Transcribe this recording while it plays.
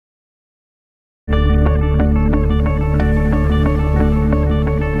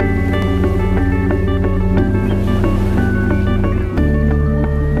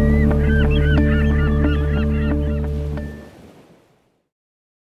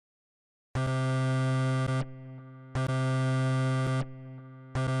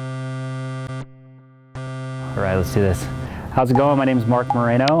All right, let's do this. How's it going? My name is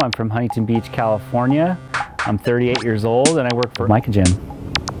Moreno. I'm from Huntington Beach, California. I'm 38 years old and I work for micagem.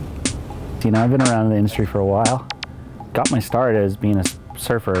 You know, I've been around the industry for a while. Got my start as being a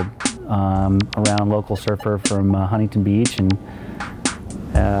surfer, around local surfer from Huntington Beach, and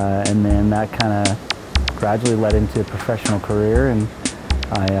then that kind of gradually led into a professional career, and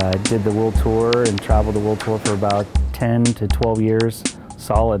I did the world tour and traveled the world tour for about 10 to 12 years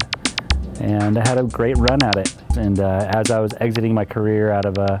solid, and I had a great run at it. And as I was exiting my career out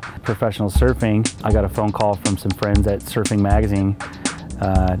of professional surfing, I got a phone call from some friends at Surfing Magazine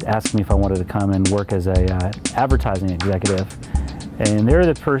asking me if I wanted to come and work as a advertising executive. And they were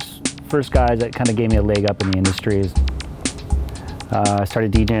the first guys that kind of gave me a leg up in the industry. I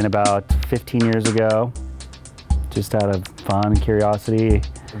started DJing about 15 years ago, just out of fun and curiosity.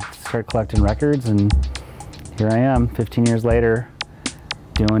 Started collecting records, and here I am 15 years later,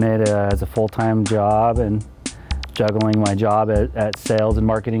 doing it as a full-time job and juggling my job at sales and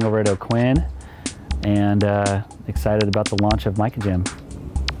marketing over at O'Quinn, and excited about the launch of micagem.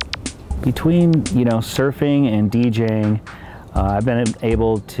 Between, you know, surfing and DJing, I've been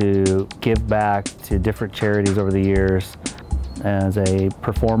able to give back to different charities over the years as a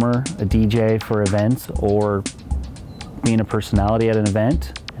performer, a DJ for events, or being a personality at an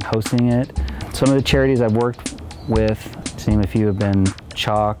event and hosting it. Some of the charities I've worked with, to name a few, have been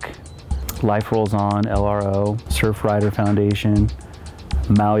Chalk, Life Rolls On, LRO, Surf Rider Foundation,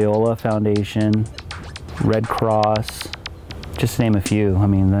 Malleola Foundation, Red Cross, just to name a few. I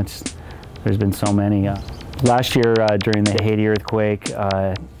mean, there's been so many. Last year during the Haiti earthquake,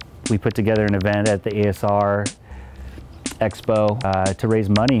 we put together an event at the ASR Expo to raise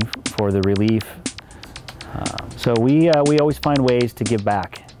money for the relief. So we always find ways to give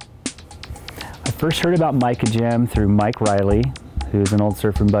back. I first heard about micagem through Mike Riley, who's an old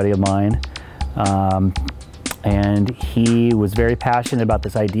surfing buddy of mine. And he was very passionate about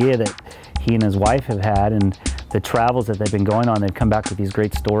this idea that he and his wife have had, and the travels that they've been going on. They've come back with these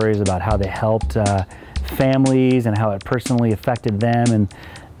great stories about how they helped families and how it personally affected them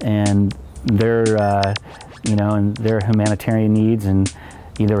and their you know, and their humanitarian needs. And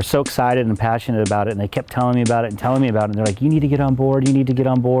you know, they were so excited and passionate about it, and they kept telling me about it and telling me about it. And they're like, "You need to get on board. You need to get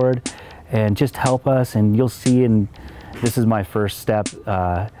on board, and just help us, and you'll see." And this is my first step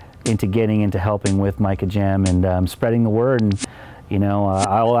into getting into helping with micagem and spreading the word. And you know,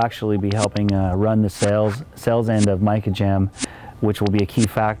 I will actually be helping run the sales end of micagem, which will be a key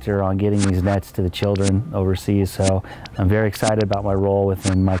factor on getting these nets to the children overseas. So I'm very excited about my role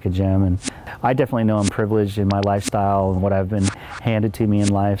within micagem, and I definitely know I'm privileged in my lifestyle and what I've been handed to me in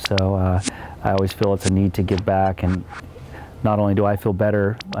life. So I always feel it's a need to give back, and not only do I feel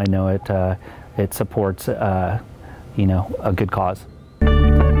better, I know it supports you know, a good cause.